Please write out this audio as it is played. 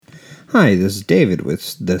Hi, this is David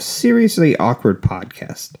with the Seriously Awkward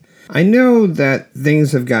podcast. I know that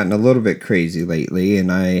things have gotten a little bit crazy lately,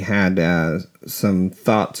 and I had some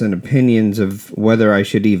thoughts and opinions of whether I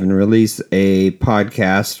should even release a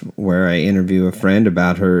podcast where I interview a friend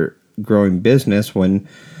about her growing business when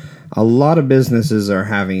a lot of businesses are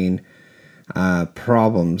having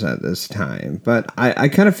problems at this time. But I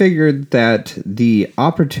kind of figured that the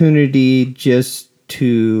opportunity just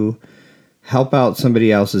to help out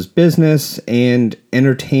somebody else's business and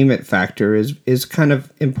entertainment factor is kind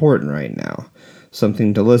of important right now.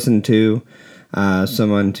 Something to listen to,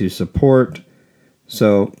 someone to support.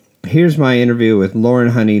 So here's my interview with Lauren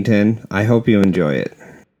Huntington. I hope you enjoy it.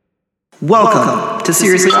 Welcome to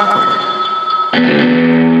Seriously Awkward.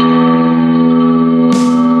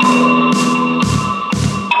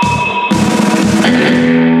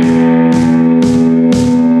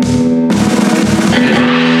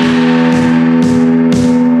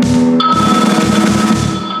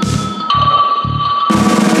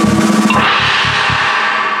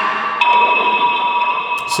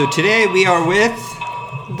 So today we are with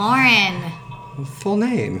Lauren. Full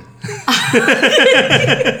name.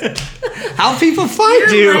 How people find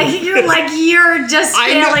you? You're just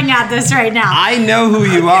failing at this right now. I know who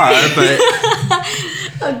you are, but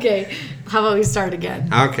okay. How about we start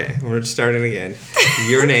again? Okay, we're starting again.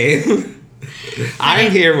 Your name. I'm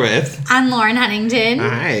here with. I'm Lauren Huntington.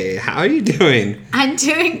 Hi. How are you doing? I'm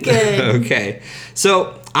doing good. Okay.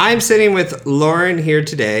 So I'm sitting with Lauren here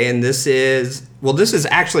today, and this is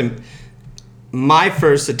actually my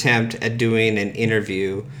first attempt at doing an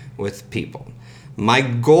interview with people. My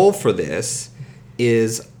goal for this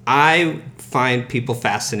is I find people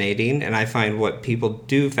fascinating, and I find what people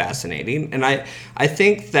do fascinating, and I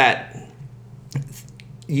think that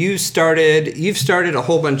you've started a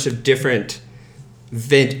whole bunch of different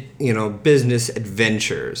business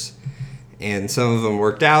adventures. And some of them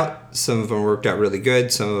worked out. Some of them worked out really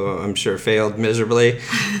good. Some of them, I'm sure, failed miserably.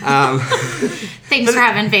 Thanks for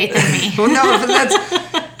having faith in me. Well, no, but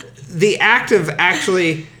that's the act of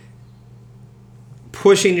actually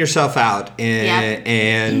pushing yourself out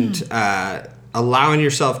and allowing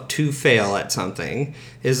yourself to fail at something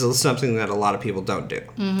is something that a lot of people don't do.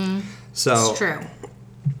 Mm-hmm. So it's true.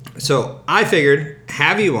 So I figured,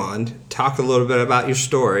 have you on, talk a little bit about your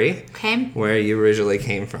story. Okay. Where you originally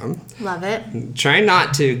came from. Love it. Try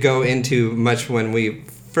not to go into much when we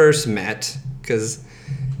first met, because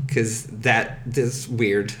that is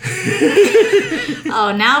weird.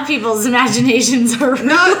 Oh, now people's imaginations are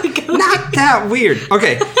really going. Not that weird.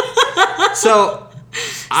 Okay. So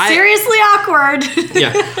Seriously awkward.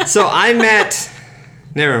 Yeah. So I met.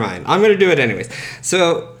 Never mind. I'm going to do it anyways.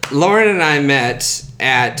 So Lauren and I met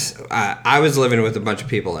at, I was living with a bunch of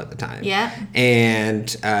people at the time. Yeah.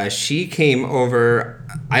 And she came over,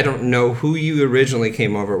 I don't know who you originally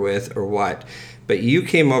came over with or what, but you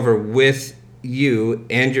came over with you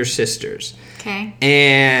and your sisters. Okay.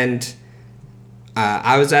 And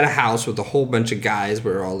I was at a house with a whole bunch of guys.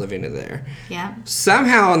 We were all living in there. Yeah.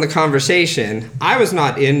 Somehow in the conversation, I was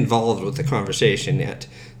not involved with the conversation yet.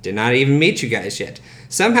 Did not even meet you guys yet.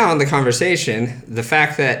 Somehow in the conversation, the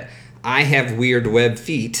fact that I have weird web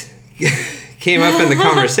feet came up in the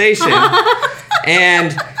conversation.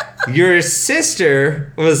 And your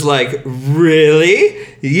sister was like, really?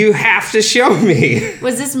 You have to show me.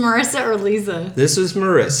 Was this Marissa or Lisa? This was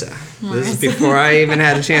Marissa. This is before I even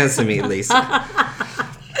had a chance to meet Lisa.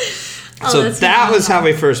 So that was how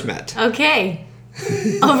we first met. Okay.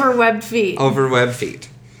 Over web feet. Over web feet.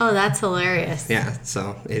 Oh, that's hilarious. Yeah,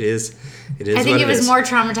 so it is. I think it was more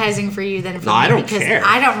traumatizing for you than for me. I don't because care.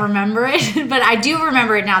 I don't remember it, but I do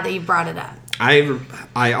remember it now that you brought it up.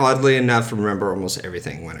 I oddly enough remember almost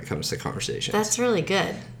everything when it comes to conversations. That's really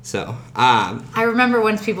good. So, I remember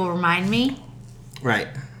once people remind me. Right.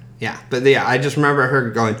 Yeah, but I just remember her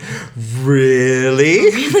going, really?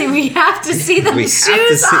 Really, we have to see those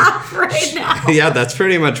shoes off right now. Yeah, that's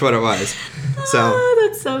pretty much what it was. So. Oh,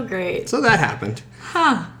 that's so great. So that happened.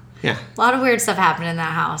 Huh. Yeah. A lot of weird stuff happened in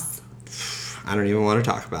that house. I don't even want to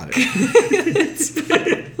talk about it. It's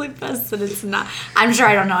probably best that it's not. I'm sure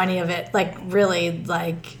I don't know any of it.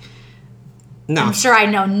 No. I'm sure I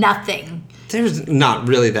know nothing. There's not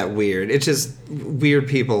really that weird. It's just weird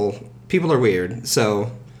people. People are weird.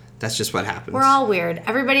 So that's just what happens. We're all weird.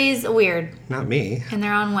 Everybody's weird. Not me. In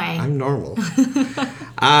their own way. I'm normal.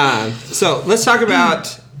 So let's talk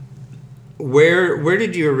about where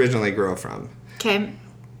did you originally grow from? Okay.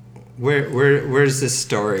 Where does this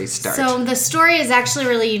story start? So the story is actually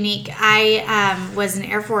really unique. I was an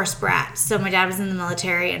Air Force brat. So my dad was in the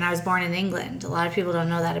military, and I was born in England. A lot of people don't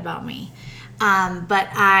know that about me. But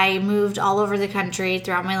I moved all over the country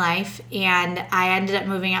throughout my life, and I ended up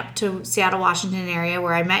moving up to Seattle, Washington area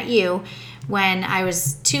where I met you when I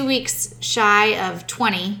was 2 weeks shy of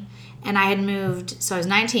 20, and I had moved, so I was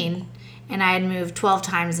 19, and I had moved 12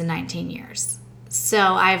 times in 19 years.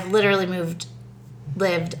 So I've literally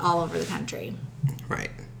lived all over the country.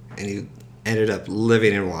 Right. And you ended up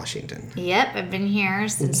living in Washington. Yep, I've been here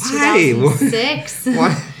since Why? 2006.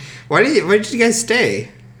 Why did you guys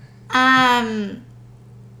stay? That's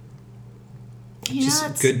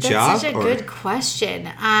good job, such a or? good question.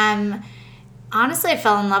 Honestly, I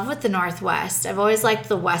fell in love with the Northwest. I've always liked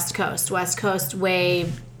the West Coast. West Coast way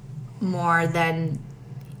more than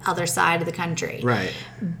other side of the country. Right.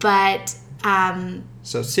 But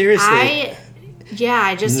so seriously,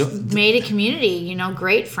 I just made a community.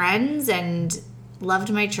 Great friends and loved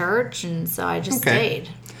my church, and so I just stayed.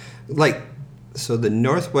 So the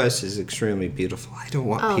Northwest is extremely beautiful. I don't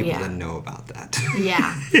want people to know about that.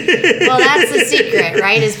 Yeah. Well, that's the secret,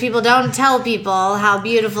 right? Is people don't tell people how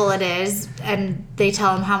beautiful it is, and they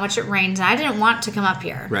tell them how much it rains. And I didn't want to come up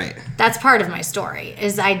here. Right. That's part of my story.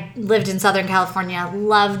 Is I lived in Southern California,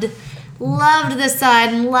 loved the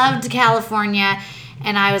sun, loved California,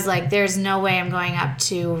 and I was like, there's no way I'm going up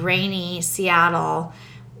to rainy Seattle,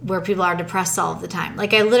 where people are depressed all of the time.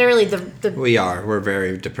 Like I literally we're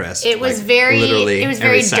very depressed. It was very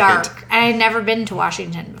dark. And I had never been to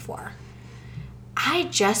Washington before.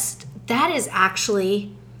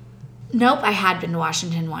 Nope, I had been to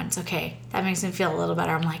Washington once. Okay, that makes me feel a little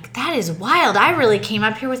better. I'm like, that is wild. I really came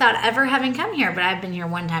up here without ever having come here, but I've been here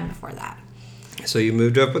one time before that. So you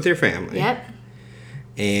moved up with your family. Yep.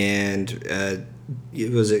 And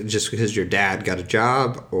was it just because your dad got a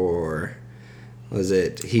job, or was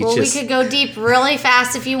it we could go deep really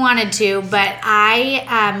fast if you wanted to, but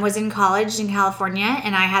I was in college in California,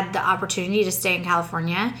 and I had the opportunity to stay in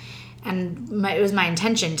California, and it was my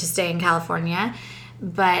intention to stay in California,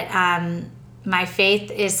 but my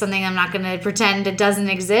faith is something I'm not going to pretend it doesn't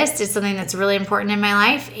exist. It's something that's really important in my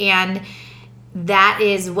life, and that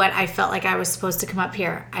is what I felt like I was supposed to come up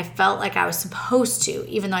here. I felt like I was supposed to,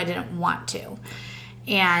 even though I didn't want to,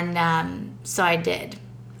 and so I did,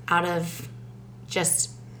 out of just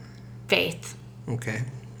faith. Okay.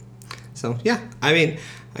 So, yeah. I mean,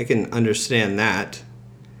 I can understand that.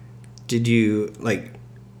 Did you,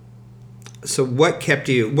 so what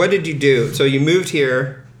did you do? So you moved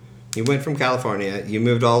here, you went from California, you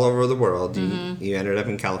moved all over the world, you ended up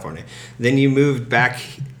in California. Then you moved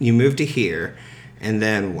to here, and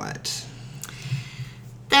then what?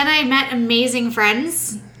 Then I met amazing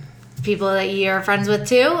friends, people that you're friends with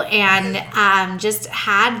too, and just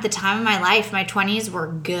had the time of my life. My 20s were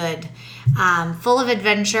good, full of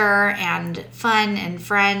adventure and fun and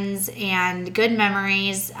friends and good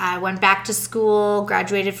memories. I went back to school,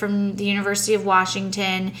 graduated from the University of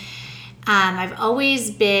Washington. I've always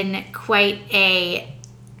been quite a...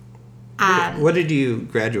 what did you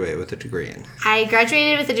graduate with a degree in? I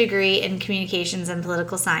graduated with a degree in communications and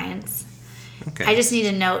political science. Okay. I just need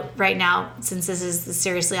to note right now, since this is the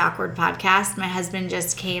Seriously Awkward podcast, my husband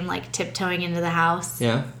just came tiptoeing into the house.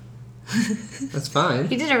 Yeah. That's fine.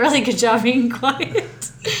 He did a really good job being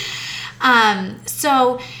quiet.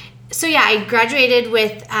 So yeah, I graduated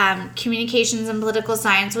with communications and political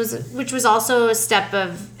science, which was also a step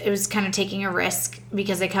it was kind of taking a risk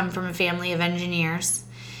because I come from a family of engineers.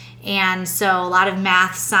 And so a lot of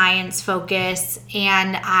math, science focus,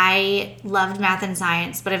 and I loved math and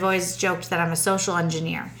science, but I've always joked that I'm a social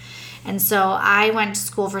engineer. And so I went to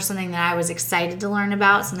school for something that I was excited to learn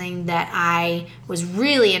about, something that I was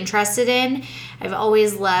really interested in. I've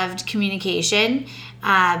always loved communication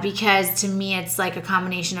because to me it's like a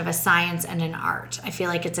combination of a science and an art. I feel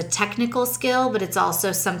like it's a technical skill, but it's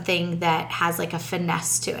also something that has a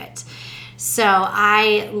finesse to it. So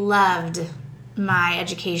I loved my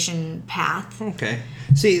education path. Okay.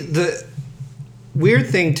 See, the weird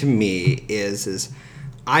thing to me is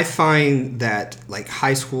I find that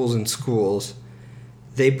high schools and schools,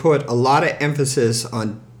 they put a lot of emphasis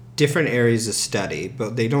on different areas of study,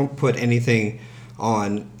 but they don't put anything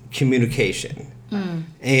on communication.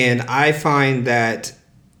 And I find that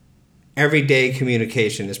everyday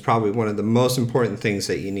communication is probably one of the most important things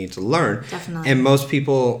that you need to learn. Definitely. And most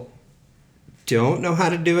people don't know how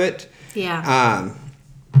to do it. Yeah.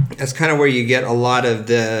 That's kind of where you get a lot of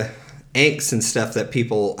the angst and stuff that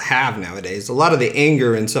people have nowadays. A lot of the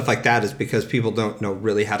anger and stuff like that is because people don't know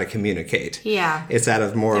really how to communicate. Yeah. It's out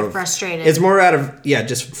of They're frustrated. It's more out of,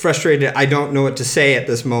 just frustrated. I don't know what to say at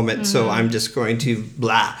this moment, so I'm just going to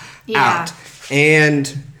blah out.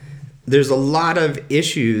 And there's a lot of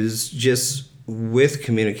issues just with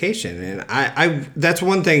communication. And I that's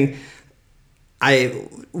one thing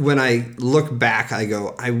when I look back, I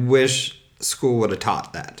go, I wish school would have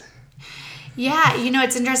taught that. Yeah,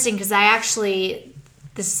 it's interesting because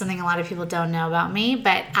this is something a lot of people don't know about me,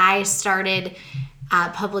 but I started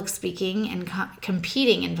public speaking and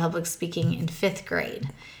competing in public speaking in 5th grade.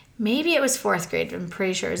 Maybe it was 4th grade, but I'm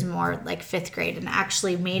pretty sure it was more like 5th grade, and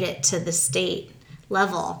actually made it to the state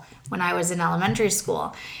level when I was in elementary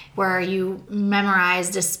school, where you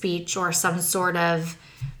memorized a speech or some sort of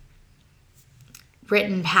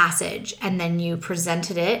written passage, and then you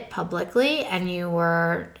presented it publicly, and you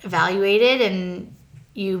were evaluated, and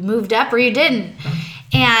you moved up or you didn't.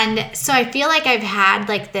 And so I feel like I've had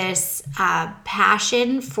like this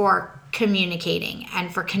passion for communicating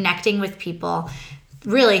and for connecting with people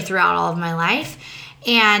really throughout all of my life.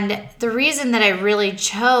 And the reason that I really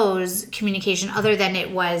chose communication, other than it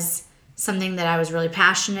was something that I was really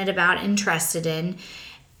passionate about, interested in,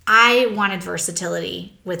 I wanted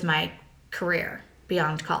versatility with my career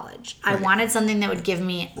beyond college. I wanted something that would give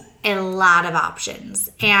me a lot of options.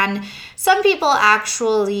 And some people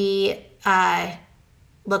actually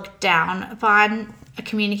look down upon a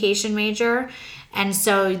communication major. And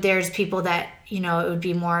so there's people that, it would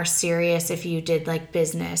be more serious if you did like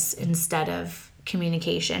business instead of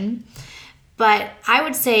communication. But I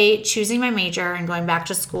would say choosing my major and going back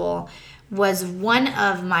to school was one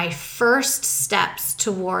of my first steps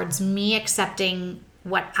towards me accepting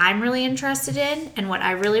what I'm really interested in and what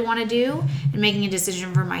I really want to do, and making a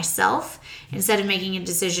decision for myself instead of making a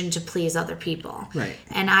decision to please other people. Right.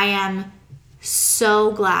 And I am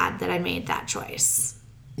so glad that I made that choice.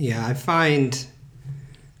 Yeah, I find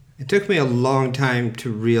it took me a long time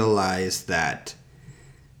to realize that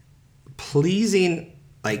pleasing,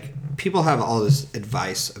 like, people have all this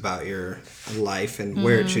advice about your life and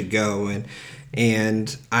where it should go,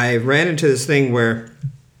 and I ran into this thing where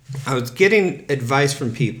I was getting advice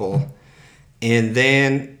from people, and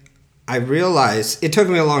then I realized, it took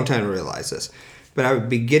me a long time to realize this, but I would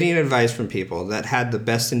be getting advice from people that had the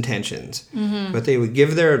best intentions, but they would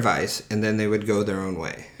give their advice and then they would go their own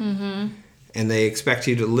way. And they expect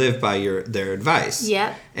you to live by their advice.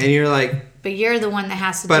 Yep. And you're like... But you're the one that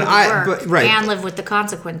has to do the work and live with the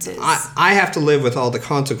consequences. I have to live with all the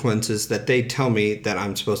consequences that they tell me that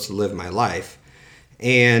I'm supposed to live my life.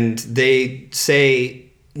 And they say,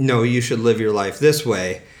 no, you should live your life this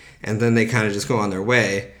way. And then they kind of just go on their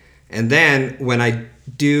way. And then when I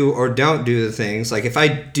do or don't do the things, like if I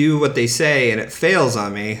do what they say and it fails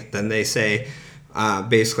on me, then they say...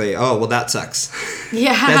 basically, oh, well, that sucks.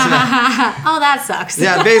 Yeah. Oh, that sucks.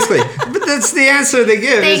 Yeah, basically. But that's the answer they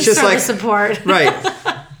give. Thanks it's just for like, the support. Right.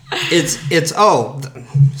 It's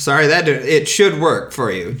sorry, it should work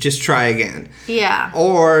for you. Just try again. Yeah.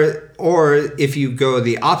 Or if you go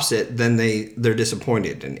the opposite, then they're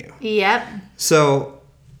disappointed in you. Yep. So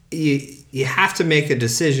you have to make a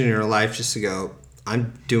decision in your life just to go,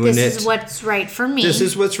 I'm doing it. This is what's right for me. This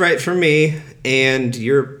is what's right for me, and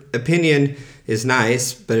your opinion is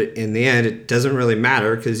nice, but in the end, it doesn't really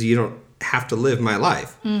matter because you don't have to live my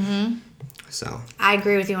life. Mm-hmm. So I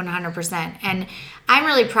agree with you 100%. And I'm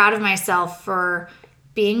really proud of myself for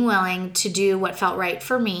being willing to do what felt right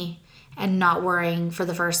for me and not worrying for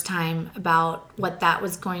the first time about what that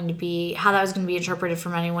was going to be, how that was going to be interpreted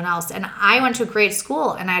from anyone else. And I went to a great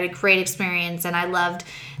school and I had a great experience, and I loved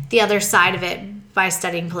the other side of it by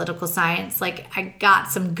studying political science. Like, I got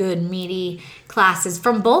some good meaty classes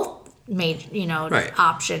from both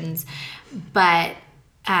options. But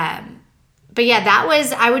yeah, that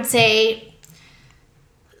was, I would say,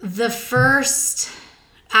 the first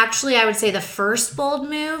bold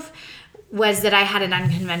move was that I had an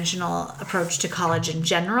unconventional approach to college in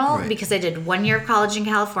general, because I did 1 year of college in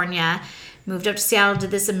California, moved up to Seattle,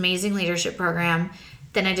 did this amazing leadership program.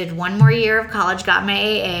 Then I did 1 more year of college, got my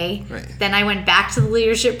AA. Right. Then I went back to the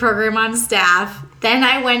leadership program on staff. Then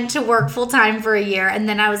I went to work full time for a year. And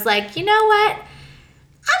then I was like, you know what?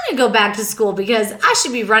 I'm going to go back to school because I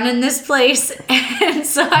should be running this place. And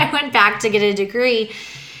so I went back to get a degree.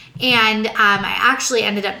 And I actually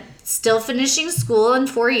ended up still finishing school in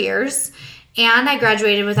 4 years. And I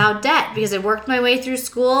graduated without debt because I worked my way through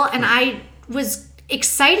school. And I was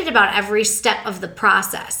excited about every step of the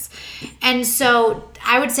process. And so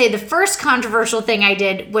I would say the first controversial thing I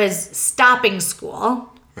did was stopping school.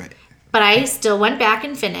 Right. But I still went back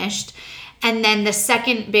and finished. And then the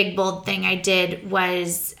second big bold thing I did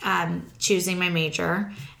was choosing my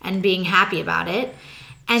major and being happy about it.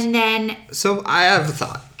 And then... So I have a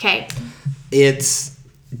thought. Okay.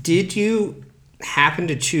 Did you happen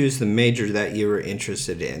to choose the major that you were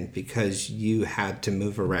interested in because you had to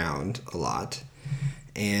move around a lot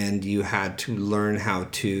and you had to learn how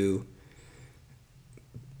to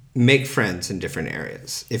make friends in different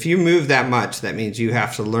areas. If you move that much, that means you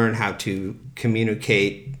have to learn how to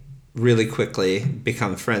communicate really quickly,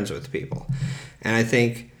 become friends with people. And I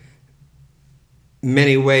think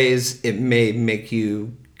many ways it may make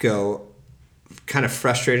you go kind of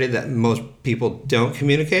frustrated that most people don't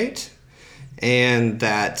communicate, and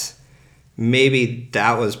that maybe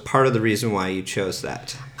that was part of the reason why you chose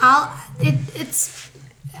that.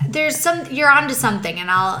 You're onto something, and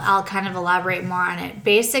I'll kind of elaborate more on it.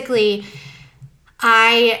 Basically,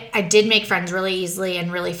 I did make friends really easily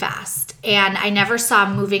and really fast. And I never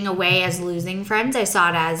saw moving away as losing friends. I saw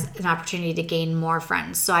it as an opportunity to gain more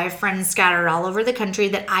friends. So I have friends scattered all over the country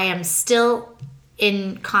that I am still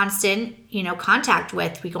in constant, contact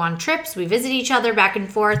with. We go on trips, we visit each other back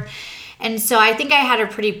and forth. And so I think I had a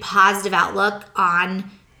pretty positive outlook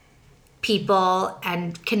on people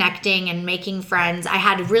and connecting and making friends. I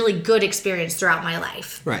had a really good experience throughout my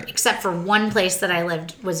life. Right. Except for one place that I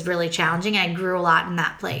lived was really challenging. I grew a lot in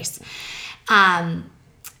that place.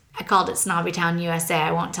 I called it Snobby Town, USA.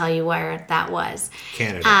 I won't tell you where that was.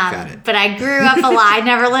 Canada, got it. But I grew up a lot. I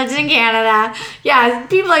never lived in Canada. Yeah,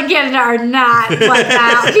 people in Canada are not like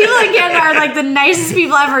that. People in Canada are like the nicest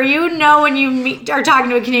people ever. You know when you are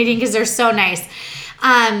talking to a Canadian because they're so nice.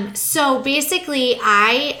 So basically,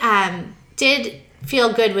 I did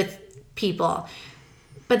feel good with people.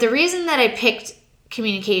 But the reason that I picked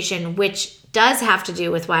communication, which does have to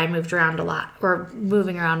do with why I moved around a lot, or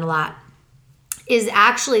moving around a lot, is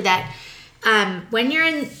actually that when you're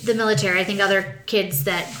in the military, I think other kids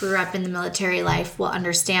that grew up in the military life will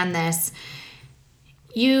understand this.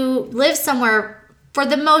 You live somewhere for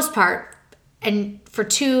the most part, and for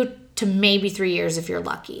 2 to maybe 3 years if you're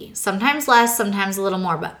lucky. Sometimes less, sometimes a little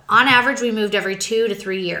more, but on average we moved every 2 to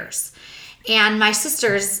 3 years. And my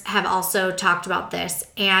sisters have also talked about this,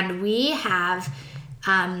 and we have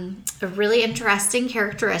a really interesting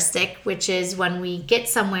characteristic, which is when we get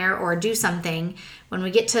somewhere or do something, when we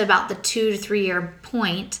get to about the 2 to 3 year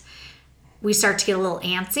point, we start to get a little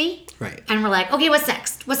antsy. Right. And we're like, okay, what's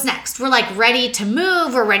next? What's next? We're like ready to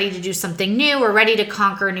move. We're ready to do something new. We're ready to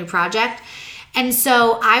conquer a new project. And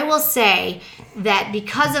so I will say that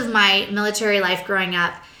because of my military life growing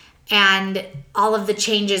up and all of the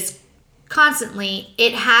changes constantly,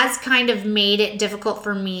 it has kind of made it difficult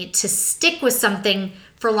for me to stick with something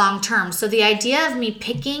for long term. So the idea of me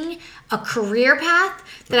picking a career path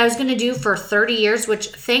that I was going to do for 30 years, which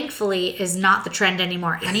thankfully is not the trend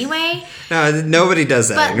anymore anyway. No, nobody does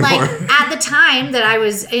that anymore. But like at the time that I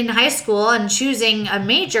was in high school and choosing a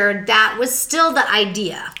major, that was still the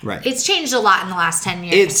idea. Right. It's changed a lot in the last 10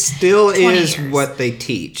 years. It still is years. what they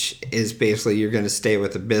teach, is basically you're going to stay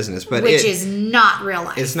with the business, but which is not real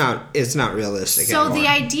life. It's not realistic so anymore. The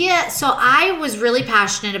idea, so I was really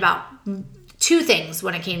passionate about 2 things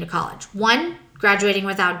when it came to college. 1, graduating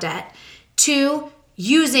without debt. 2,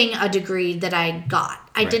 using a degree that I got.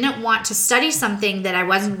 I didn't want to study something that I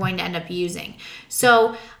wasn't going to end up using.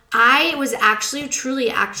 So I was actually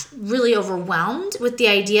really overwhelmed with the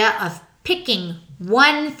idea of picking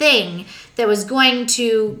one thing that was going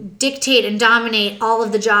to dictate and dominate all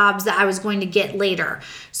of the jobs that I was going to get later.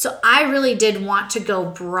 So I really did want to go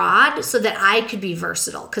broad so that I could be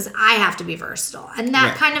versatile, because I have to be versatile. And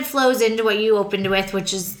that kind of flows into what you opened with,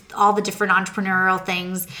 which is all the different entrepreneurial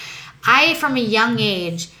things. I, from a young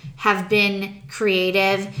age, have been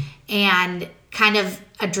creative and kind of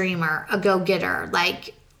a dreamer, a go-getter,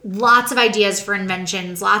 like lots of ideas for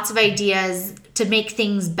inventions, lots of ideas to make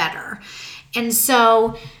things better. And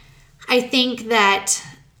so I think that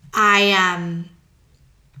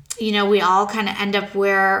we all kind of end up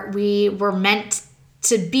where we were meant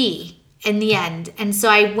to be in the end. And so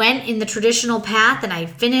I went in the traditional path and I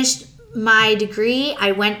finished my degree.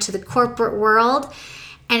 I went to the corporate world.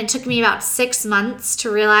 And it took me about 6 months to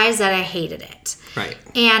realize that I hated it. Right.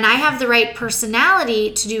 And I have the right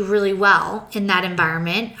personality to do really well in that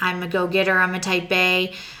environment. I'm a go-getter. I'm a type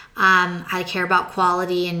A. I care about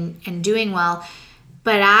quality and doing well.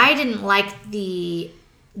 But I didn't like the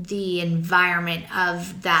environment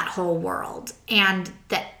of that whole world. And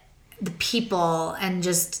the people and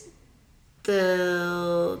just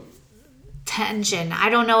the tension. I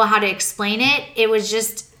don't know how to explain it. It was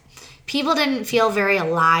just... people didn't feel very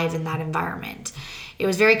alive in that environment. It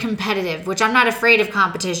was very competitive, which I'm not afraid of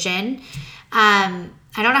competition. I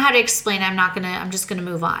don't know how to explain. I'm just going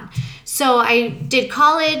to move on. So I did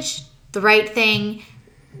college, the right thing,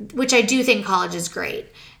 which I do think college is great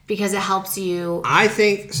because it helps you. I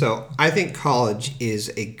think college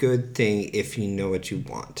is a good thing if you know what you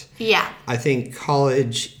want. Yeah. I think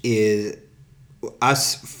college is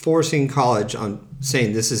us forcing college on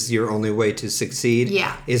saying this is your only way to succeed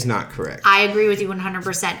is not correct. I agree with you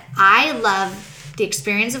 100%. I love the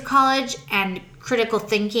experience of college and critical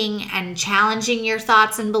thinking and challenging your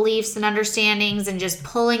thoughts and beliefs and understandings and just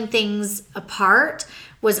pulling things apart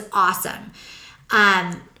was awesome.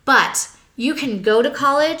 But you can go to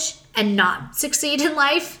college and not succeed in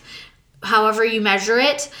life, however you measure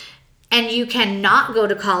it. And you cannot go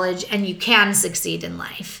to college and you can succeed in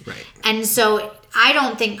life. Right. And so I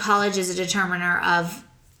don't think college is a determiner of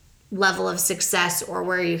level of success or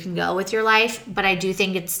where you can go with your life, but I do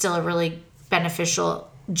think it's still a really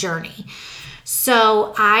beneficial journey.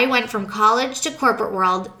 So I went from college to corporate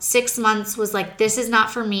world. 6 months was like, this is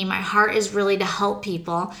not for me. My heart is really to help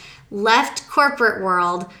people. Left corporate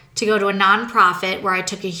world to go to a nonprofit where I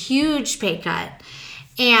took a huge pay cut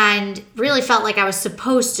and really felt like I was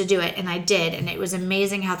supposed to do it, and I did, and it was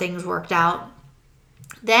amazing how things worked out.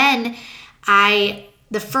 Then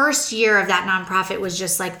the first year of that nonprofit was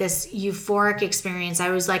just like this euphoric experience. I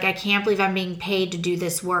was like, I can't believe I'm being paid to do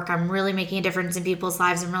this work. I'm really making a difference in people's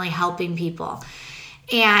lives. I'm really helping people.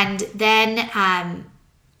 And then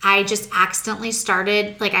I just accidentally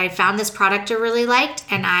started, like I found this product I really liked,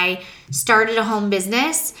 and I started a home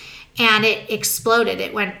business. And it exploded.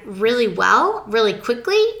 It went really well, really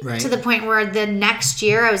quickly, to the point where the next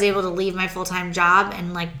year I was able to leave my full-time job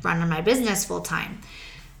and like run my business full-time.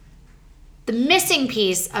 The missing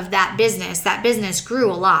piece of that business grew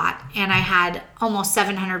a lot. And I had almost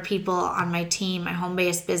 700 people on my team, my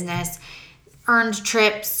home-based business, earned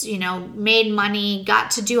trips, made money,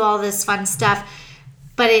 got to do all this fun stuff.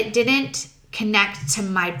 But it didn't connect to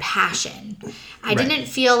my passion. I didn't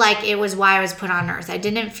feel like it was why I was put on earth. I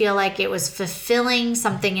didn't feel like it was fulfilling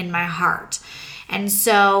something in my heart. And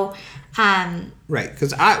so...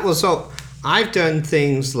 because I've done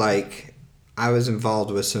things like I was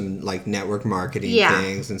involved with some like network marketing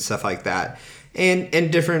things and stuff like that.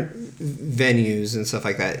 And different venues and stuff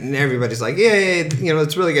like that. And everybody's like, yeah,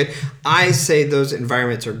 it's really good. I say those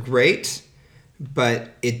environments are great, but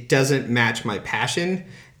it doesn't match my passion.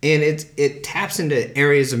 And it taps into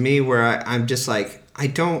areas of me where I'm just like, I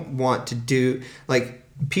don't want to do, like,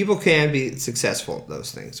 people can be successful at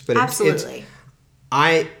those things. But absolutely.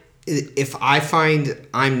 If I find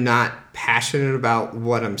I'm not passionate about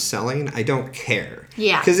what I'm selling, I don't care.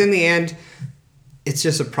 Yeah. Because in the end, it's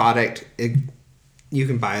just a product. You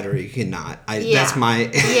can buy it or you cannot. That's my...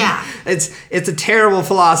 Yeah. It's a terrible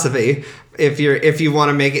philosophy if you want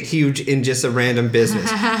to make it huge in just a random business.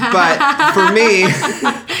 But for me,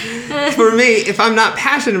 if I'm not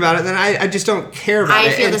passionate about it, then I just don't care about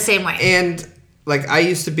it. I feel the same way. And like I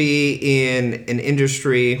used to be in an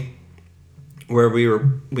industry where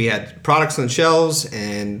we had products on shelves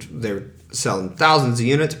and they were selling thousands of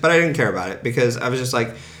units, but I didn't care about it because I was just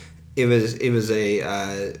like, it was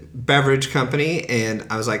a beverage company, and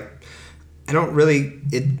I was like,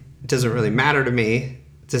 it doesn't really matter to me.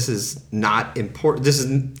 This is not important. It's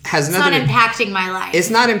not impacting my life. It's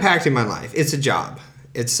not impacting my life. It's a job.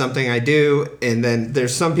 It's something I do. And then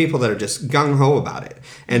there's some people that are just gung-ho about it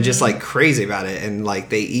and just like crazy about it. And like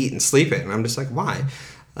they eat and sleep it. And I'm just like, why?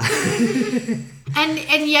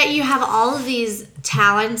 And yet you have all of these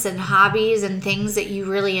talents and hobbies and things that you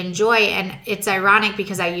really enjoy. And it's ironic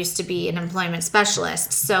because I used to be an employment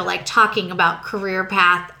specialist. So like talking about career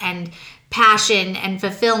path and passion and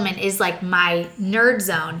fulfillment is like my nerd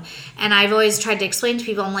zone. And I've always tried to explain to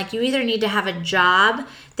people, I'm like, you either need to have a job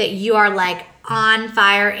that you are like on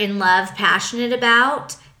fire, in love, passionate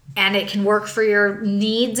about, and it can work for your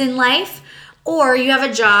needs in life, or you have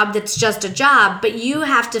a job that's just a job, but you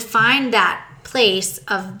have to find that place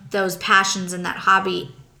of those passions and that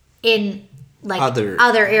hobby in like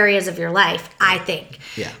other areas of your life, I think.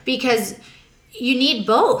 Yeah. Because you need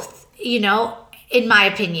both, in my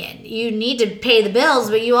opinion. You need to pay the bills,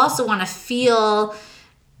 but you also want to feel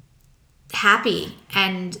happy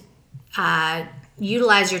and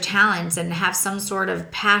utilize your talents and have some sort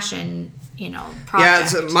of passion,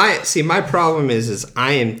 project. Yeah, so my problem is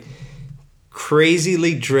I am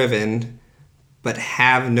crazily driven but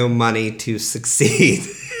have no money to succeed.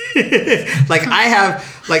 I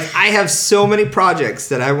have so many projects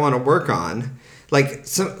that I want to work on. Like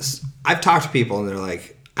I've talked to people and they're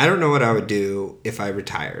like, I don't know what I would do if I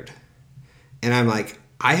retired. And I'm like,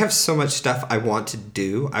 I have so much stuff I want to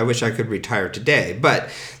do. I wish I could retire today. But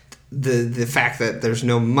the fact that there's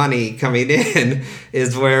no money coming in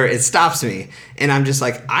is where it stops me. And I'm just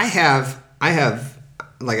like, I have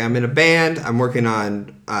like I'm in a band. I'm working on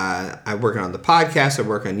the podcast. I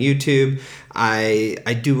work on YouTube.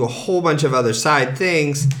 I do a whole bunch of other side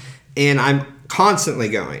things, and I'm constantly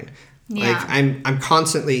going. Yeah. Like I'm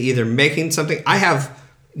constantly either making something. I have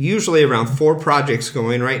usually around 4 projects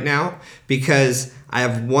going right now, because I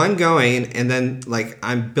have one going and then like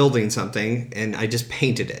I'm building something and I just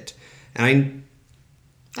painted it. And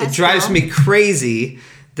it drives me crazy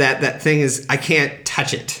that thing is, I can't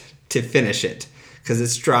touch it to finish it because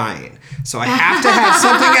it's drying. So I have to have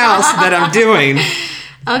something else that I'm doing.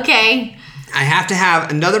 Okay. I have to have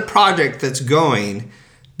another project that's going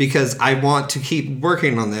because I want to keep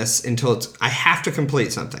working on this until I have to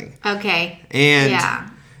complete something. Okay.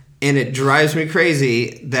 And it drives me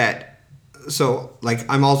crazy that, so like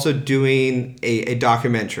I'm also doing a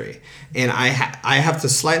documentary, and I have to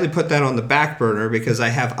slightly put that on the back burner because I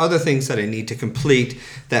have other things that I need to complete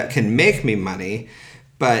that can make me money,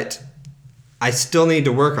 but I still need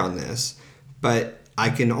to work on this, but I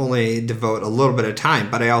can only devote a little bit of time,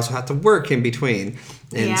 but I also have to work in between.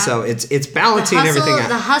 And so it's balancing everything out.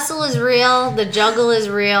 The hustle is real. The juggle is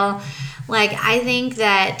real. Like, I think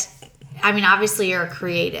that, I mean, obviously you're a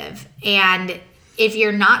creative. And if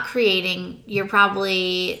you're not creating, you're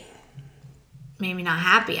probably maybe not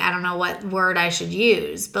happy. I don't know what word I should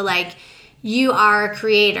use. But, like, you are a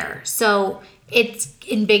creator. So it's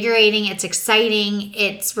invigorating, it's exciting,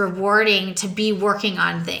 it's rewarding to be working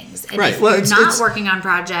on things. And if you're not working on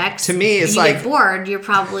projects, to me, it's and you get bored, you're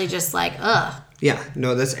probably just like, ugh. Yeah,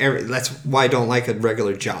 no, that's why I don't like a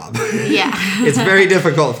regular job. Yeah. It's very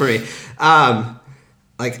difficult for me.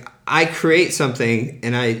 Like, I create something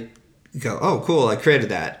and I go, oh, cool, I created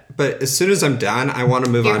that. But as soon as I'm done, I want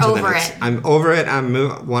to move on to the next. I'm over it. I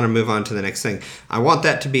want to move on to the next thing. I want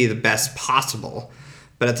that to be the best possible.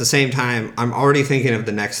 But at the same time, I'm already thinking of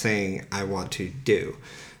the next thing I want to do.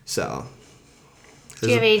 So. Do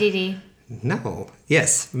you have ADD? No.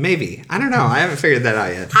 Yes. Maybe. I don't know. I haven't figured that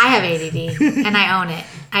out yet. I have ADD, and I own it.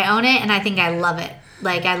 I own it, and I think I love it.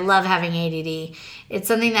 Like, I love having ADD. It's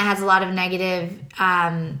something that has a lot of negative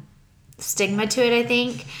stigma to it, I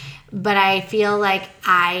think. But I feel like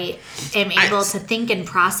I am able to think and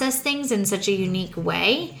process things in such a unique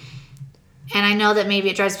way. And I know that maybe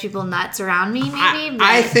it drives people nuts around me, maybe. But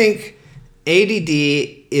I think ADD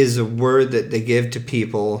is a word that they give to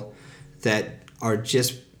people that are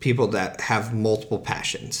just people that have multiple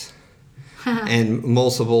passions. And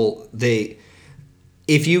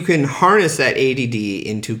if you can harness that ADD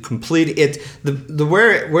into complete it,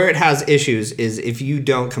 where it has issues is if you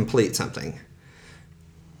don't complete something.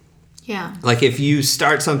 Yeah. Like if you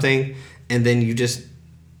start something and then you're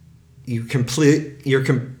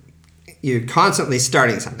constantly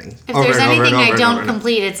starting something. If there's anything I don't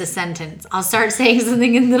complete, it's a sentence. I'll start saying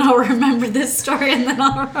something and then I'll remember this story and then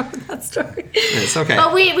I'll remember that story. It's okay.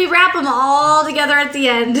 But we wrap them all together at the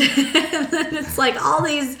end. And then it's like all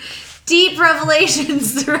these deep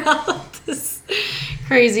revelations throughout this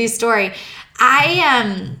crazy story.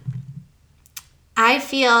 I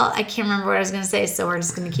feel, I can't remember what I was going to say, so we're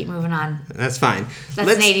just going to keep moving on. That's fine.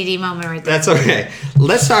 That's an ADD moment right there. That's okay.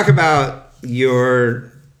 Let's talk about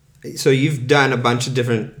so you've done a bunch of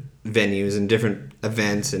different venues and different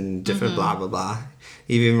events and different blah, blah, blah.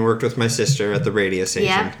 You've even worked with my sister at the radio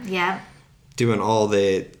station. Yep. Doing all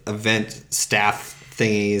the event staff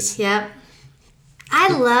thingies. Yep. I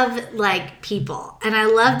love, like, people, and I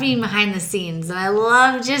love being behind the scenes, and I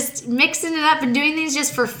love just mixing it up and doing things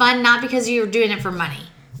just for fun, not because you're doing it for money.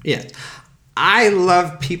 Yeah. I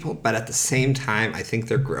love people, but at the same time, I think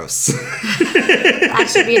they're gross. That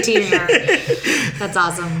should be a t-shirt. That's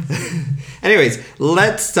awesome. Anyways,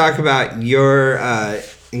 let's talk about your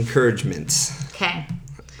encouragements. Okay.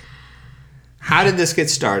 How did this get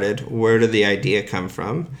started? Where did the idea come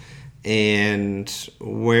from? And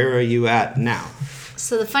where are you at now?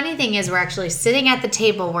 So the funny thing is we're actually sitting at the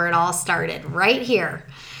table where it all started, right here.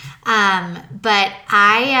 But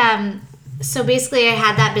so basically I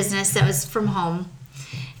had that business that was from home,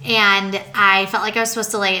 and I felt like I was supposed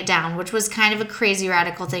to lay it down, which was kind of a crazy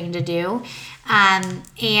radical thing to do. And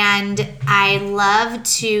I love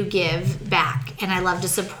to give back, and I love to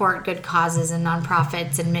support good causes and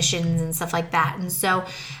nonprofits and missions and stuff like that. And so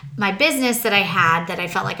my business that I had that I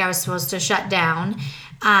felt like I was supposed to shut down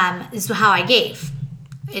is how I gave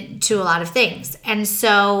it to a lot of things. And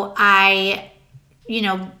so I,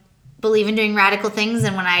 believe in doing radical things.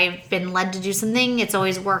 And when I've been led to do something, it's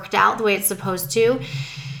always worked out the way it's supposed to.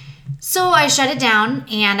 So I shut it down,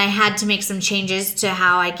 and I had to make some changes to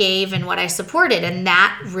how I gave and what I supported. And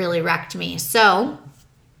that really wrecked me. So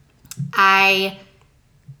I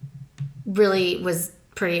really was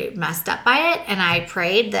pretty messed up by it, and I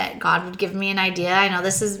prayed that God would give me an idea. I know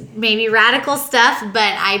this is maybe radical stuff,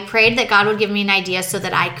 but I prayed that God would give me an idea so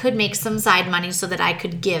that I could make some side money so that I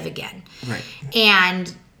could give again. Right.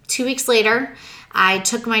 And 2 weeks later, I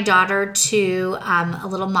took my daughter to a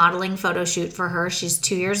little modeling photo shoot for her. She's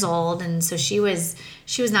 2 years old, and so she was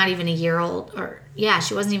not even a year old,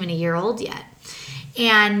 she wasn't even a year old yet.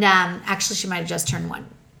 And actually, she might have just turned 1,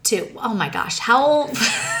 2. Oh my gosh, how old?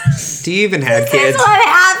 Do you even have kids? This is what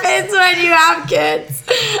happens when you have kids.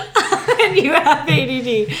 When you have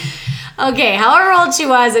ADD. Okay, however old she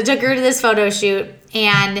was, I took her to this photo shoot,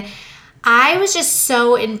 and I was just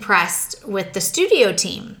so impressed with the studio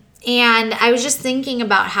team. And I was just thinking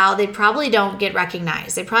about how they probably don't get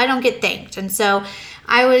recognized. They probably don't get thanked. And so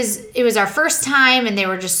it was our first time, and they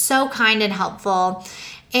were just so kind and helpful.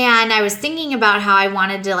 And I was thinking about how I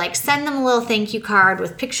wanted to like send them a little thank you card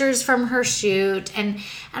with pictures from her shoot. And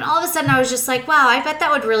all of a sudden I was just like, wow, I bet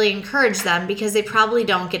that would really encourage them because they probably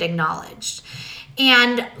don't get acknowledged.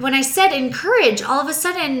 And when I said encourage, all of a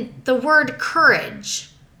sudden the word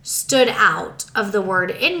courage stood out of the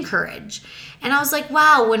word encourage. And I was like,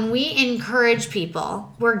 wow, when we encourage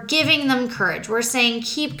people, we're giving them courage. We're saying,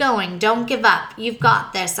 keep going. Don't give up. You've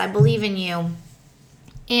got this. I believe in you.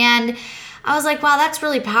 And I was like, wow, that's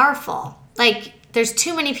really powerful. Like, there's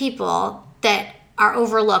too many people that are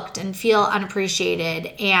overlooked and feel unappreciated.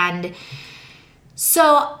 And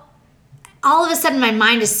so all of a sudden my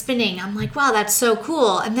mind is spinning. I'm like, wow, that's so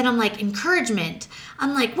cool. And then I'm like, encouragement.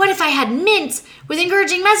 I'm like, what if I had mints with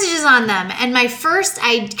encouraging messages on them? And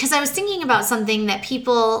because I was thinking about something that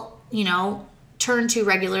people, turn to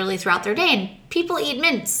regularly throughout their day. And people eat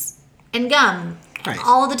mints and gum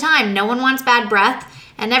all the time. No one wants bad breath,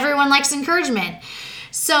 and everyone likes encouragement.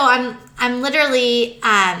 So I'm literally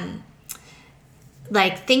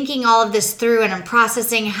like thinking all of this through, and I'm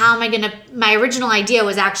processing how am I going to, my original idea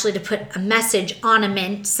was actually to put a message on a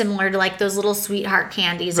mint similar to like those little sweetheart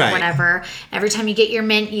candies or whatever. Every time you get your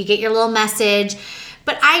mint, you get your little message.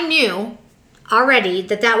 But I knew already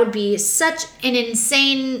that would be such an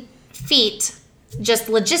insane feat just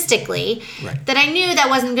logistically that I knew that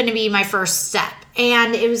wasn't going to be my first step.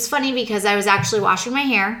 And it was funny because I was actually washing my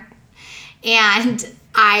hair, and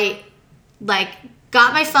I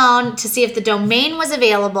got my phone to see if the domain was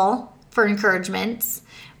available for encouragements,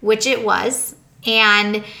 which it was.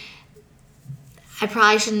 And I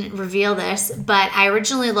probably shouldn't reveal this, but I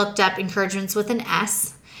originally looked up encouragements with an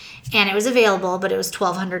S, and it was available, but it was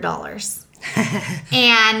 $1,200.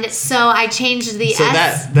 And so I changed the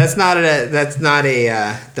S. That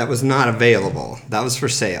was not available. That was for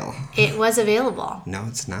sale. It was available. No,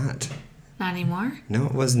 it's not. Not anymore? No,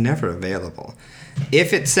 it was never available.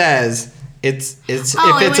 If it says if it's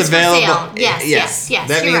available. For sale. Yes. That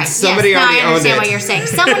You're means right. somebody already owned it. I understand what you're saying.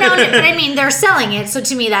 Someone owned it, but I mean, they're selling it, so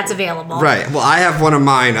to me, that's available. Right. Well, I have one of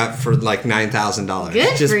mine up for like $9,000.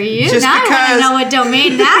 Good for you. Now I want to know what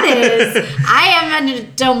domain that is. I am a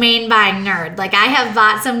domain buying nerd. Like, I have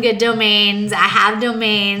bought some good domains. I have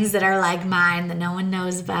domains that are like mine that no one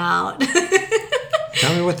knows about.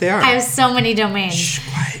 Tell me what they are. I have so many domains. Shh,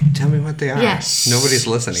 quiet. Tell me what they are. Yeah, nobody's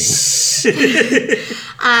listening.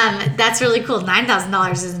 That's really cool.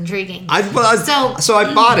 $9,000 is intriguing. So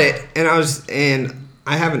I bought it, and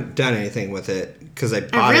I haven't done anything with it because I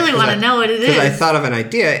bought it. I really want to know what it is. Because I thought of an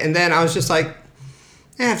idea, and then I was just like,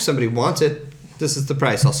 if somebody wants it, this is the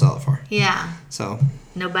price I'll sell it for. Yeah. So.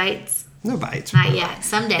 No bites? No bites. Not yet.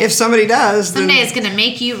 Someday. If somebody does, someday it's going to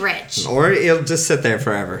make you rich. Or it'll just sit there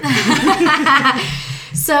forever.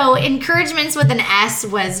 So encouragements with an S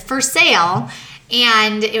was for sale,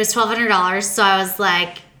 and it was $1,200. So I was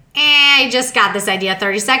like, I just got this idea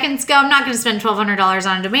 30 seconds ago. I'm not going to spend $1,200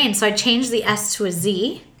 on a domain. So I changed the S to a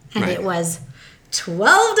Z, and it was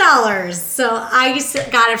 $12. So I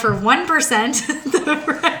got it for 1% the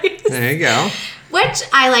price. There you go. Which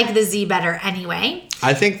I like the Z better anyway.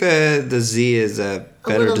 I think the Z is a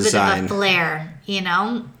better design. Bit of a flair,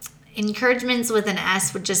 Encouragements with an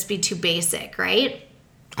S would just be too basic, right?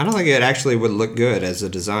 I don't think it actually would look good as a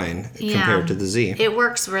design compared to the Z. It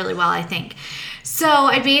works really well, I think. So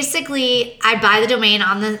I buy the domain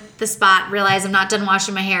on the spot, realize I'm not done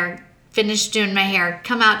washing my hair, finish doing my hair,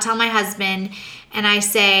 come out, tell my husband, and I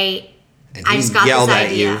say, I just got this idea. Yelled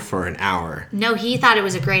at you for an hour. No, he thought it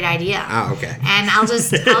was a great idea. Oh, okay. And I'll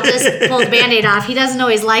just pull the Band-Aid off. He doesn't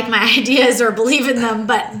always like my ideas or believe in them,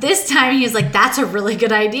 but this time he was like, that's a really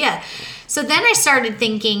good idea. So then I started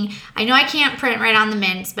thinking, I know I can't print right on the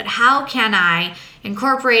mints, but how can I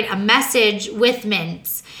incorporate a message with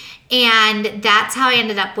mints? And that's how I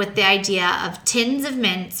ended up with the idea of tins of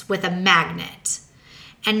mints with a magnet.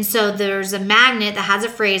 And so there's a magnet that has a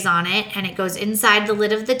phrase on it, and it goes inside the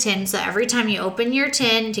lid of the tin. So every time you open your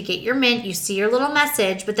tin to get your mint, you see your little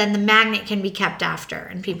message, but then the magnet can be kept after,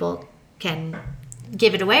 and people can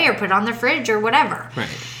give it away or put it on their fridge or whatever. Right.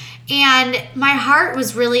 And my heart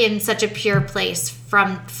was really in such a pure place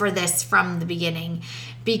for this from the beginning,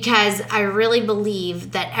 because I really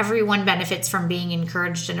believe that everyone benefits from being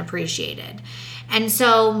encouraged and appreciated. And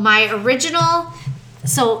so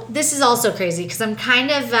so this is also crazy because I'm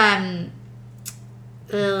kind of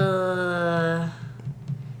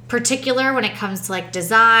particular when it comes to like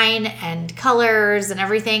design and colors and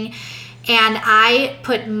everything. And I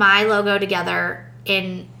put my logo together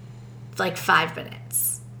in like 5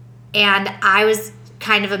 minutes. And I was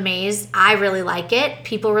kind of amazed. I really like it.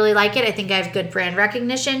 People really like it. I think I have good brand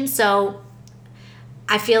recognition. So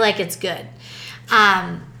I feel like it's good.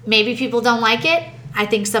 Maybe people don't like it. I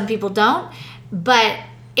think some people don't. But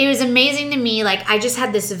it was amazing to me. Like, I just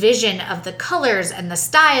had this vision of the colors and the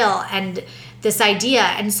style and this idea.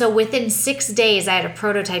 And so within 6 days, I had a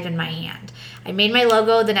prototype in my hand. I made my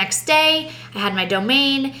logo the next day. I had my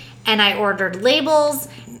domain, and I ordered labels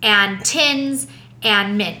and tins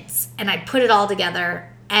and mints, and I put it all together,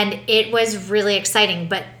 and it was really exciting.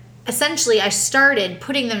 But essentially, I started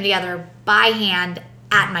putting them together by hand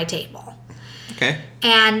at my table. Okay.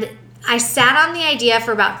 And I sat on the idea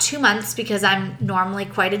for about 2 months because I'm normally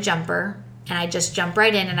quite a jumper, and I just jump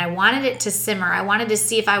right in, and I wanted it to simmer. I wanted to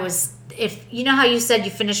see if you know how you said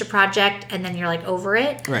you finish a project and then you're like over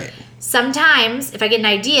it? Right. Sometimes if I get an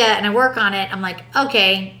idea and I work on it, I'm like,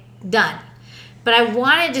 okay, done. But I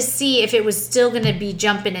wanted to see if it was still going to be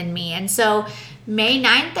jumping in me. And so May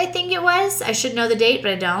 9th, I think it was. I should know the date, but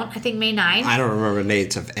I don't. I think May 9th. I don't remember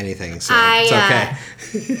dates of anything, so it's okay.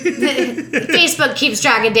 Facebook keeps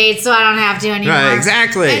track of dates, so I don't have to anymore. Right,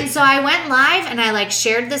 exactly. And so I went live, and I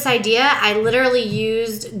shared this idea. I literally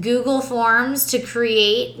used Google Forms to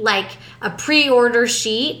create a pre-order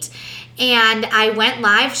sheet. And I went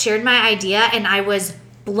live, shared my idea, and I was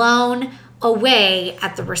blown away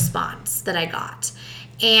at the response that I got.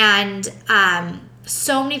 And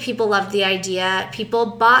so many people loved the idea. People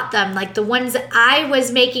bought them, like the ones that I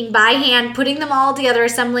was making by hand, putting them all together,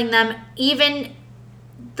 assembling them. Even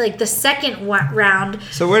like the second round,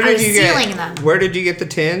 so where did you sealing them. Where did you get the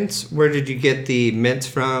tins? Where did you get the mints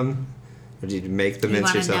from? Or did you make the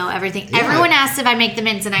mints yourself? You want to know everything. Yeah. Everyone asks if I make the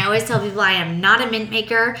mints, and I always tell people I am not a mint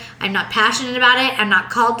maker. I'm not passionate about it. I'm not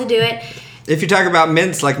called to do it. If you talk about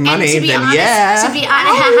mints like money, then honest, yeah. To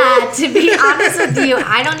be honest with you,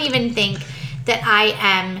 I don't even think that I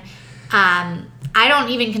am. I don't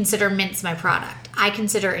even consider mints my product. I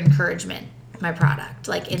consider encouragement my product.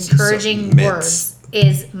 Like encouraging words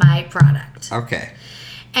is my product. Okay.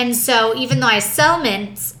 And so even though I sell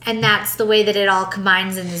mints, and that's the way that it all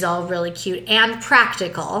combines and is all really cute and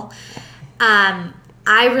practical,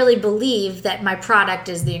 I really believe that my product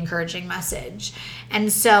is the encouraging message.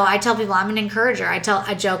 And so I tell people I'm an encourager. I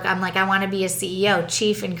joke, I'm like, I want to be a CEO,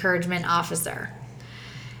 Chief Encouragement Officer.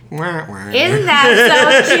 Isn't that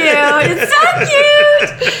so cute? It's so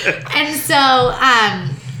cute. And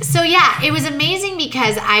so yeah, it was amazing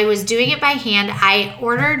because I was doing it by hand. I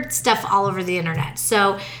ordered stuff all over the internet.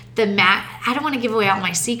 So I don't want to give away all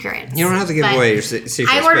my secrets. You don't have to give away your secrets.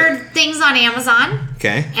 I ordered things on Amazon.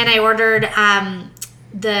 Okay. And I ordered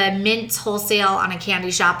the mint wholesale on a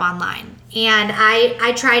candy shop online. And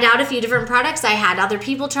I tried out a few different products. I had other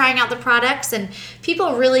people trying out the products, and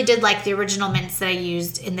people really did like the original mints that I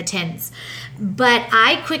used in the tins. But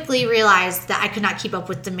I quickly realized that I could not keep up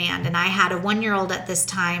with demand, and I had a 1-year-old at this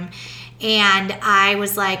time, and I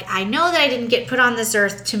was like, I know that I didn't get put on this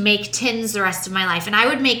earth to make tins the rest of my life. And I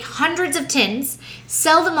would make hundreds of tins,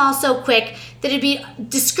 sell them all so quick that it'd be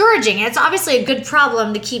discouraging. And it's obviously a good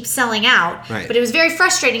problem to keep selling out. Right. But it was very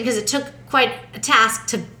frustrating because it took quite a task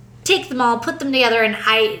to take them all, put them together. And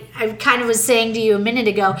I kind of was saying to you a minute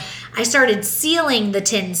ago, I started sealing the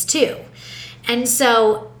tins too. And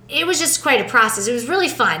so it was just quite a process. It was really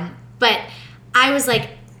fun. But I was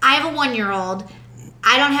like, I have a 1-year-old.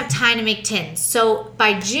 I don't have time to make tins. So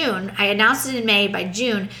by June, I announced it in May. By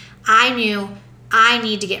June, I knew I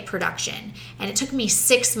need to get production. And it took me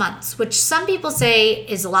 6 months, which some people say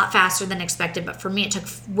is a lot faster than expected. But for me, it took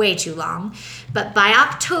way too long. But by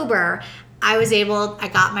October, I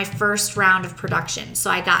got my first round of production. So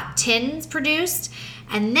I got tins produced.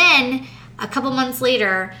 And then a couple months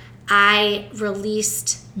later, I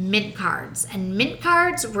released mint cards, and mint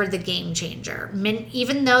cards were the game changer.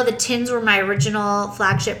 Even though the tins were my original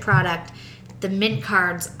flagship product, the mint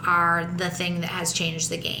cards are the thing that has changed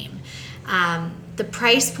the game. The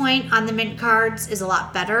price point on the mint cards is a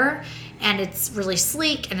lot better, and it's really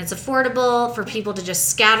sleek, and it's affordable for people to just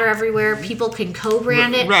scatter everywhere. People can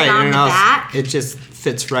co-brand it right, on the back. It just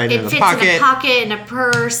fits right in the pocket. It fits in a pocket, in a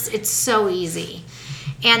purse. It's so easy.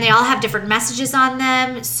 And they all have different messages on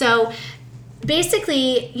them. So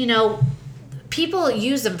basically, people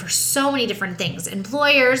use them for so many different things.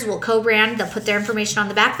 Employers will co-brand. They'll put their information on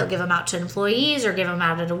the back. They'll give them out to employees or give them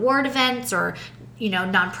out at award events, or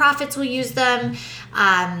nonprofits will use them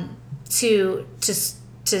to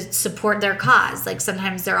support their cause. Like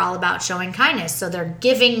sometimes they're all about showing kindness, so they're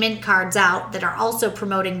giving mint cards out that are also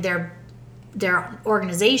promoting their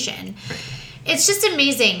organization. It's just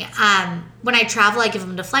amazing. When I travel, I give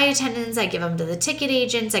them to flight attendants, I give them to the ticket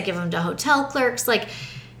agents, I give them to hotel clerks. Like,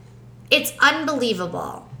 it's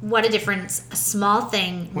unbelievable what a difference a small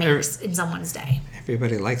thing makes in someone's day.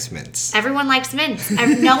 Everybody likes mints. Everyone likes mints.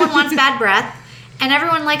 No one wants bad breath. And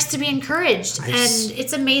everyone likes to be encouraged. And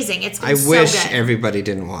it's amazing. It's been so good. I wish everybody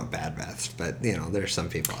didn't want bad breath, but, there's some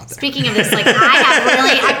people out there. Speaking of this, I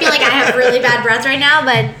feel like I have really bad breath right now,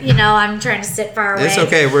 but, I'm trying to sit far away. It's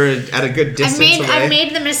okay. We're at a good distance away. I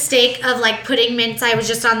made the mistake of, putting mints. I was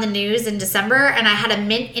just on the news in December, and I had a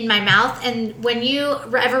mint in my mouth. And when you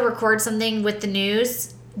ever record something with the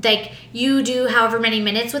news, you do however many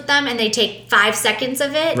minutes with them, and they take 5 seconds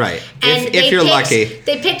of it. Right. And if you're lucky.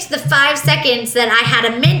 They picked the 5 seconds that I had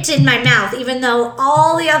a mint in my mouth, even though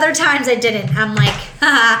all the other times I didn't. I'm like,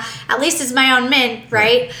 haha, at least it's my own mint,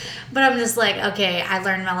 right? But I'm just like, okay, I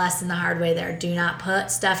learned my lesson the hard way there. Do not put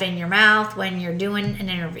stuff in your mouth when you're doing an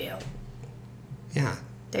interview. Yeah.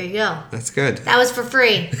 There you go. That's good. That was for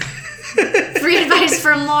free. Free advice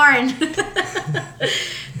from Lauren.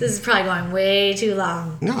 This is probably going way too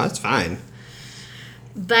long. No, that's fine.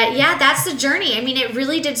 But yeah, that's the journey. I mean, it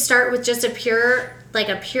really did start with just a pure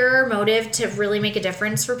motive to really make a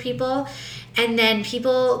difference for people. And then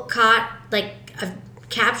people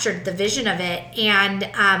captured the vision of it. And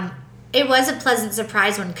it was a pleasant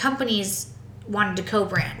surprise when companies wanted to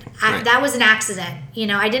co-brand. Right. That was an accident.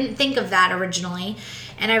 I didn't think of that originally.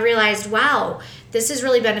 And I realized, wow, this is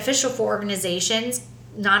really beneficial for organizations,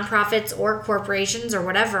 nonprofits or corporations or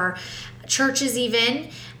whatever, churches even,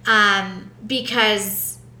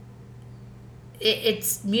 because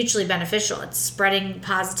it's mutually beneficial. It's spreading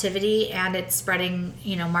positivity, and it's spreading,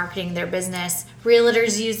 marketing their business.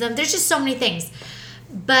 Realtors use them. There's just so many things.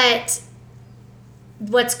 But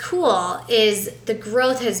what's cool is the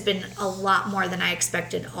growth has been a lot more than I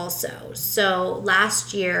expected also. So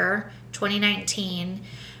last year, 2019,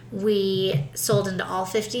 we sold into all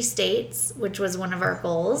 50 states, which was one of our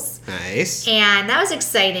goals. Nice. And that was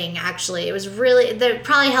exciting, actually. It was really, that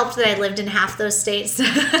probably helped that I lived in half those states.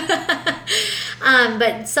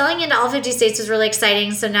 But selling into all 50 states was really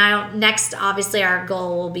exciting. So now, next, obviously, our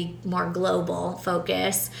goal will be more global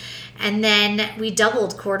focus. And then we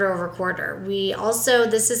doubled quarter over quarter. We also,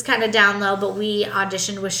 this is kind of down low, but we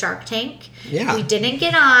auditioned with Shark Tank. Yeah. We didn't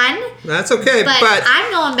get on. That's okay, but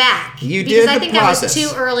I'm going back. You because did I the think process. I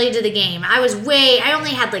was too early to the game. I only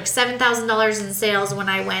had $7,000 in sales when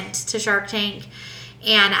I went to Shark Tank.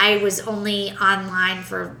 And I was only online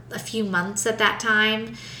for a few months at that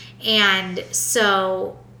time. And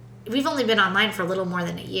so we've only been online for a little more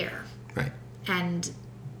than a year. Right. And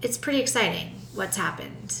it's pretty exciting what's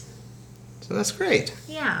happened. So that's great.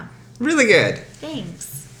 Yeah. Really good.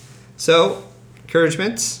 Thanks. So,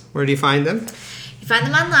 encouragements, where do you find them? You find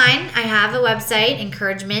them online. I have a website,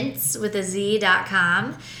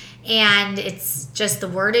 encouragements.com. And it's just the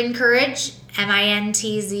word encourage,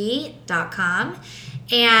 MINTZ.com.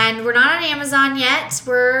 And we're not on Amazon yet.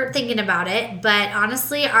 We're thinking about it. But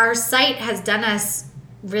honestly, our site has done us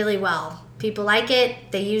really well. People like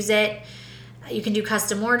it. They use it. You can do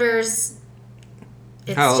custom orders.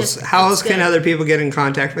 How else can other people get in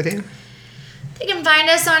contact with you? They can find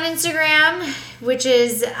us on Instagram, which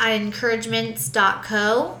is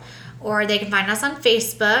encouragements.co, or they can find us on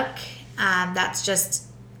Facebook. That's just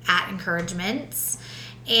 @encouragements.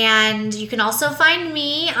 And you can also find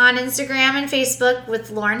me on Instagram and Facebook with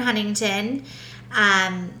Lauren Huntington.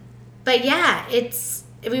 But yeah,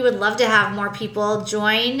 we would love to have more people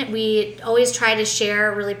join. We always try to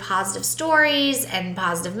share really positive stories and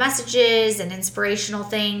positive messages and inspirational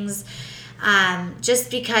things,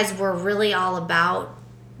 just because we're really all about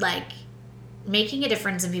making a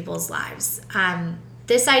difference in people's lives.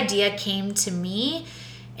 This idea came to me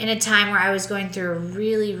in a time where I was going through a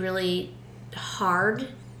really, really hard,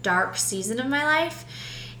 dark season of my life.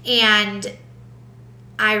 And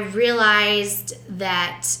I realized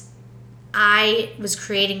that I was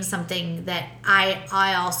creating something that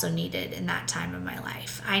I also needed in that time of my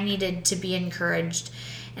life. I needed to be encouraged.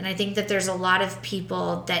 And I think that there's a lot of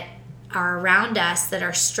people that are around us that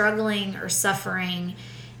are struggling or suffering,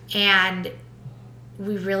 and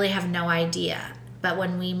we really have no idea. But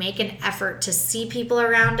when we make an effort to see people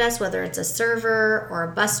around us, whether it's a server or a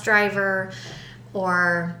bus driver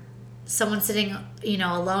or someone sitting,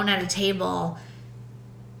 alone at a table,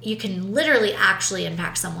 you can literally actually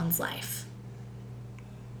impact someone's life.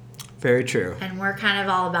 Very true. And we're kind of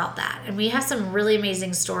all about that. And we have some really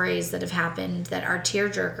amazing stories that have happened that are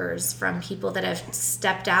tearjerkers from people that have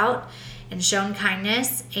stepped out and shown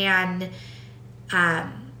kindness. And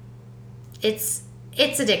it's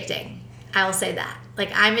addicting. I will say that. Like,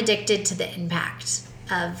 I'm addicted to the impact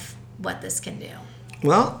of what this can do.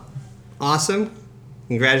 Well, awesome.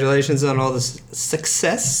 Congratulations on all this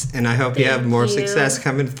success, and I hope you have more success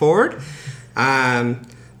coming forward.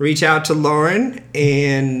 Reach out to Lauren,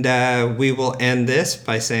 and we will end this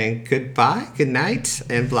by saying goodbye, good night,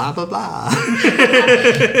 and blah, blah, blah.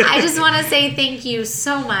 I just want to say thank you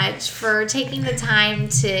so much for taking the time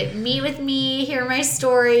to meet with me, hear my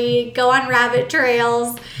story, go on rabbit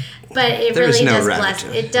trails. But it really does bless.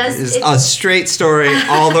 It does. It's a straight story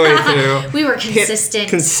all the way through. We were consistent.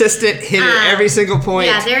 Hit every single point.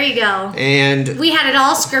 Yeah, there you go. And we had it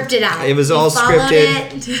all scripted out. It was all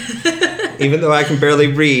scripted. Even though I can barely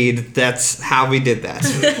read, that's how we did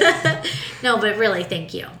that. No, but really,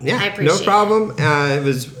 thank you. Yeah, I appreciate it. No problem. It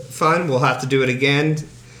was fun. We'll have to do it again.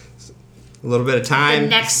 A little bit of time. The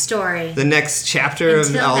next story. The next chapter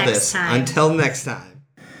of all this. Time. Until next time.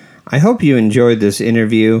 I hope you enjoyed this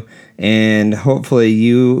interview, and hopefully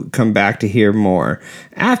you come back to hear more.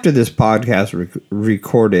 After this podcast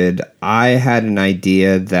recorded, I had an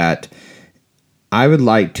idea that I would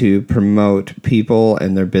like to promote people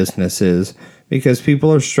and their businesses because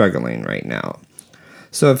people are struggling right now.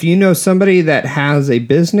 So if you know somebody that has a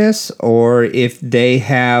business, or if they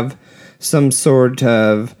have some sort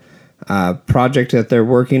of project that they're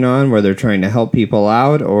working on where they're trying to help people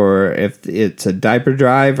out, or if it's a diaper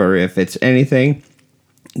drive, or if it's anything,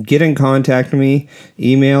 get in contact with me.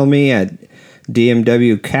 Email me at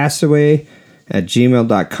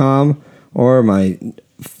dmwcastaway@gmail.com, or my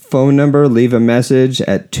phone number, leave a message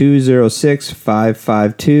at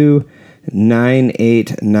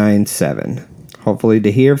 206-552-9897. Hopefully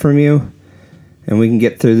to hear from you, and we can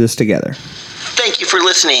get through this together. Thank you for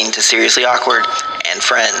listening to Seriously Awkward. And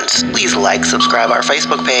friends, please like, subscribe our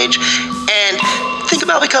Facebook page, and think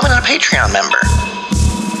about becoming a Patreon member.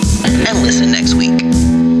 And listen next week.